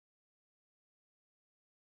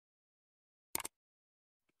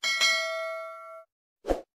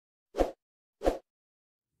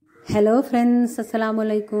Hello friends, അസ്സലാമു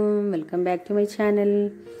അലൈക്കും. Welcome back to my channel.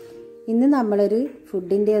 ഇന്ന് നമ്മളൊരു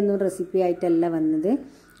ഫുഡിൻ്റെ ഒന്നും റെസിപ്പി ആയിട്ടല്ല വന്നത്.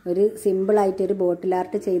 ഒരു സിമ്പിളായിട്ടൊരു ബോട്ടിൽ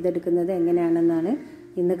ആർട്ട് ചെയ്തെടുക്കുന്നത് എങ്ങനെയാണെന്നാണ്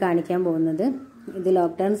ഇന്ന് കാണിക്കാൻ പോകുന്നത്. ഇത്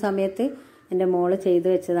ലോക്ക്ഡൗൺ സമയത്ത് എൻ്റെ മോള് ചെയ്തു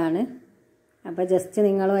വെച്ചതാണ്. അപ്പോൾ ജസ്റ്റ്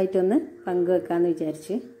നിങ്ങളുമായിട്ടൊന്ന് പങ്കുവെക്കാമെന്ന്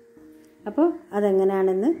വിചാരിച്ച്. അപ്പോൾ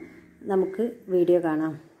അതെങ്ങനെയാണെന്ന് നമുക്ക് വീഡിയോ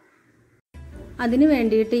കാണാം. അതിന്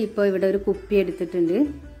വേണ്ടിയിട്ട് ഇപ്പോൾ ഇവിടെ ഒരു കുപ്പി എടുത്തിട്ടുണ്ട്.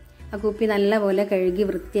 ആ കുപ്പി നല്ലപോലെ കഴുകി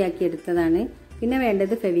വൃത്തിയാക്കി എടുത്തതാണ്. പിന്നെ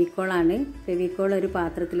വേണ്ടത് ഫെവിക്കോളാണ്. ഫെവിക്കോൾ ഒരു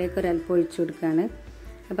പാത്രത്തിലേക്ക് ഒരൽപ്പം ഒഴിച്ചു കൊടുക്കുകയാണ്.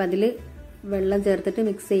 അപ്പോൾ അതിൽ വെള്ളം ചേർത്തിട്ട്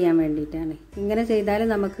മിക്സ് ചെയ്യാൻ വേണ്ടിയിട്ടാണ്. ഇങ്ങനെ ചെയ്താൽ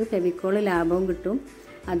നമുക്ക് ഫെവിക്കോൾ ലാഭവും കിട്ടും.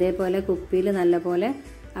 അതേപോലെ കുപ്പിയിൽ നല്ലപോലെ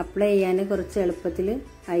അപ്ലൈ ചെയ്യാൻ കുറച്ച് എളുപ്പത്തിൽ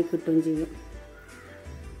ആയി കിട്ടുകയും ചെയ്യും.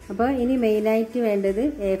 അപ്പോൾ ഇനി മെയിനായിട്ട് വേണ്ടത്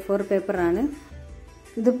A4 പേപ്പറാണ്.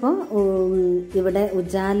 ഇതിപ്പോൾ ഇവിടെ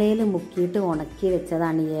ഉജാലയിൽ മുക്കിയിട്ട് ഉണക്കി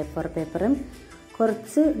വെച്ചതാണ് ഈ A4 പേപ്പർ.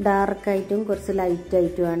 കുറച്ച് ഡാർക്കായിട്ടും കുറച്ച്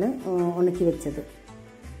ലൈറ്റായിട്ടുമാണ് ഉണക്കി വെച്ചത്.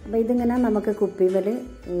 അപ്പോൾ ഇതിങ്ങനെ നമുക്ക് കുപ്പിയിൽ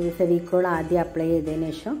ഫെവിക്കോൾ ആദ്യം അപ്ലൈ ചെയ്തതിന്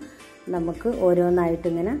ശേഷം നമുക്ക് ഓരോന്നായിട്ട്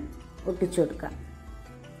ഇങ്ങനെ ഒട്ടിച്ചു കൊടുക്കാം.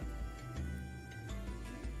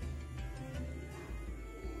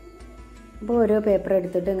 അപ്പോൾ ഓരോ പേപ്പർ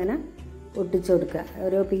എടുത്തിട്ട് ഇങ്ങനെ ഒട്ടിച്ചു കൊടുക്കുക,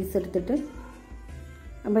 ഓരോ പീസ് എടുത്തിട്ട്.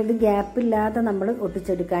 അപ്പോൾ ഇത് ഗ്യാപ്പില്ലാതെ നമ്മൾ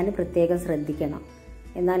ഒട്ടിച്ചെടുക്കാൻ പ്രത്യേകം ശ്രദ്ധിക്കണം.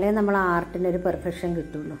 എന്നാലേ നമ്മൾ ആർട്ടിനൊരു പെർഫെക്ഷൻ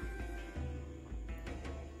കിട്ടുള്ളൂ.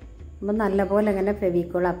 അപ്പോൾ നല്ലപോലെ ഇങ്ങനെ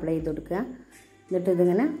ഫെവിക്കോൾ അപ്ലൈ ചെയ്ത് കൊടുക്കുക. എന്നിട്ട്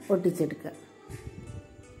ഇതിങ്ങനെ ഒട്ടിച്ചെടുക്കുക.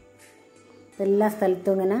 എല്ലാ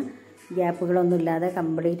സ്ഥലത്തും ഇങ്ങനെ ഗ്യാപ്പുകളൊന്നും ഇല്ലാതെ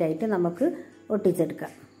കംപ്ലീറ്റ് ആയിട്ട് നമുക്ക്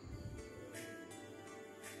ഒട്ടിച്ചെടുക്കാം.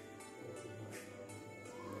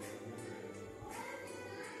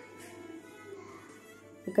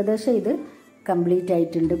 ഏകദേശം ഇത് കംപ്ലീറ്റ്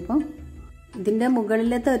ആയിട്ടുണ്ട്. ഇപ്പോൾ ഇതിൻ്റെ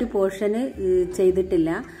മുകളിലത്തെ ഒരു പോർഷന് ചെയ്തിട്ടില്ല,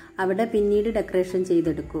 അവിടെ പിന്നീട് ഡെക്കറേഷൻ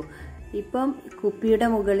ചെയ്തെടുക്കൂ. ഇപ്പം കുപ്പിയുടെ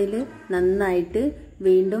മുകളിൽ നന്നായിട്ട്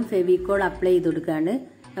വീണ്ടും ഫെവിക്കോൾ അപ്ലൈ ചെയ്ത് കൊടുക്കുകയാണ്.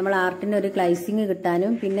 നമ്മൾ ആർട്ടിന് ഒരു ഗ്ലൈസിങ്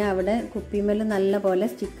കിട്ടാനും പിന്നെ അവിടെ കുപ്പിമേൽ നല്ല പോലെ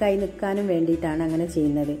സ്റ്റിക്കായി നിൽക്കാനും വേണ്ടിയിട്ടാണ് അങ്ങനെ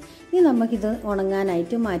ചെയ്യുന്നത്. ഇനി നമുക്കിത്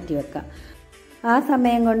ഉണങ്ങാനായിട്ട് മാറ്റി വെക്കാം. ആ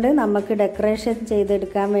സമയം കൊണ്ട് നമുക്ക് ഡെക്കറേഷൻ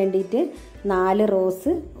ചെയ്തെടുക്കാൻ വേണ്ടിയിട്ട് 4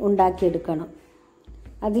 റോസ് ഉണ്ടാക്കിയെടുക്കണം.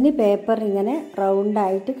 അതിന് പേപ്പർ ഇങ്ങനെ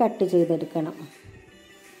റൗണ്ടായിട്ട് കട്ട് ചെയ്തെടുക്കണം.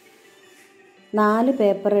 4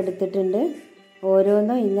 പേപ്പർ എടുത്തിട്ടുണ്ട്.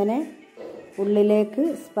 ഓരോന്നും ഇങ്ങനെ ഉള്ളിലേക്ക്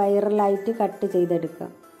സ്പൈറലായിട്ട് കട്ട് ചെയ്തെടുക്കുക.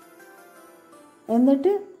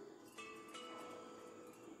 എന്നിട്ട്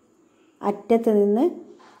അറ്റത്ത് നിന്ന്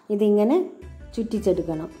ഇതിങ്ങനെ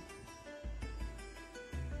ചുറ്റിച്ചെടുക്കണം.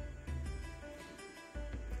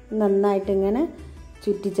 നന്നായിട്ട് ഇങ്ങനെ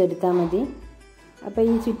ചുറ്റിച്ചെടുത്താൽ മതി. അപ്പോൾ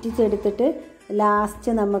ഈ ചുറ്റിച്ചെടുത്തിട്ട്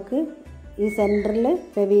ലാസ്റ്റ് നമുക്ക് ഈ സെൻറ്ററിൽ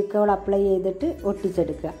ഫെവിക്കോൾ അപ്ലൈ ചെയ്തിട്ട്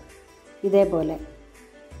ഒട്ടിച്ചെടുക്കുക.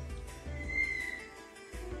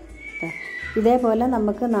 ഇതേപോലെ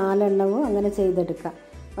നമുക്ക് 4 എണ്ണവും അങ്ങനെ ചെയ്തെടുക്കാം.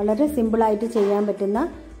 വളരെ സിമ്പിളായിട്ട് ചെയ്യാൻ പറ്റുന്ന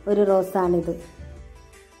ഒരു റോസാണിത്.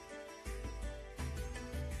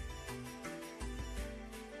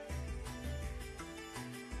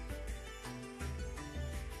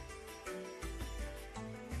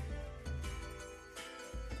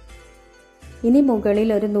 ഇനി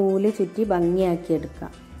മുകളിൽ ഒരു നൂല് ചുറ്റി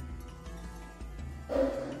ഭംഗിയാക്കിയെടുക്കാം.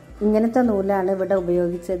 ഇങ്ങനത്തെ നൂലാണ് ഇവിടെ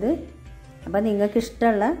ഉപയോഗിച്ചത്. അപ്പം നിങ്ങൾക്ക്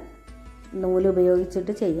ഇഷ്ടമുള്ള നൂല്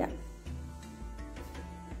ഉപയോഗിച്ചിട്ട് ചെയ്യാം.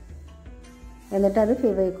 എന്നിട്ട് അത്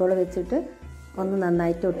ഫെവിക്കോൾ വെച്ചിട്ട് ഒന്ന്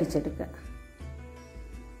നന്നായിട്ട് ഒട്ടിച്ചെടുക്കുക.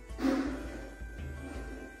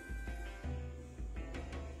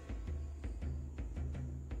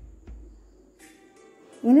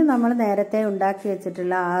 ഇനി നമ്മൾ നേരത്തെ ഉണ്ടാക്കി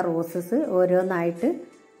വെച്ചിട്ടുള്ള ആ റോസസ് ഓരോന്നായിട്ട്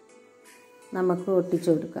നമുക്ക്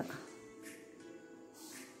ഒട്ടിച്ചു കൊടുക്കാം.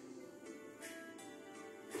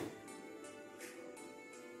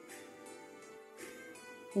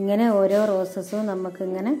 ഇങ്ങനെ ഓരോ റോസസും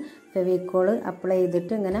നമുക്കിങ്ങനെ ഫെവിക്കോൾ അപ്ലൈ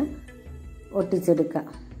ചെയ്തിട്ട് ഇങ്ങനെ ഒട്ടിച്ചെടുക്കാം.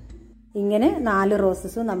 ഇങ്ങനെ 4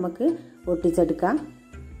 റോസസും നമുക്ക് ഒട്ടിച്ചെടുക്കാം.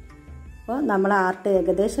 അപ്പോൾ നമ്മൾ ആർട്ട്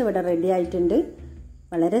ഏകദേശം ഇവിടെ റെഡി ആയിട്ടുണ്ട്.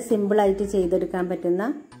 വളരെ സിമ്പിളായിട്ട് ചെയ്തെടുക്കാൻ പറ്റുന്ന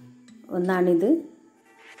ഒന്നാണിത്.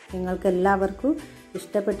 നിങ്ങൾക്കെല്ലാവർക്കും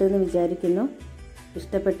ഇഷ്ടപ്പെട്ടു എന്ന് വിചാരിക്കുന്നു.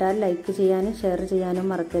 ഇഷ്ടപ്പെട്ടാൽ ലൈക്ക് ചെയ്യാനും ഷെയർ ചെയ്യാനും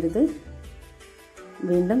മറക്കരുത്.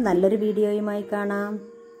 വീണ്ടും നല്ലൊരു വീഡിയോയുമായി കാണാം.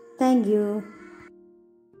 Thank you.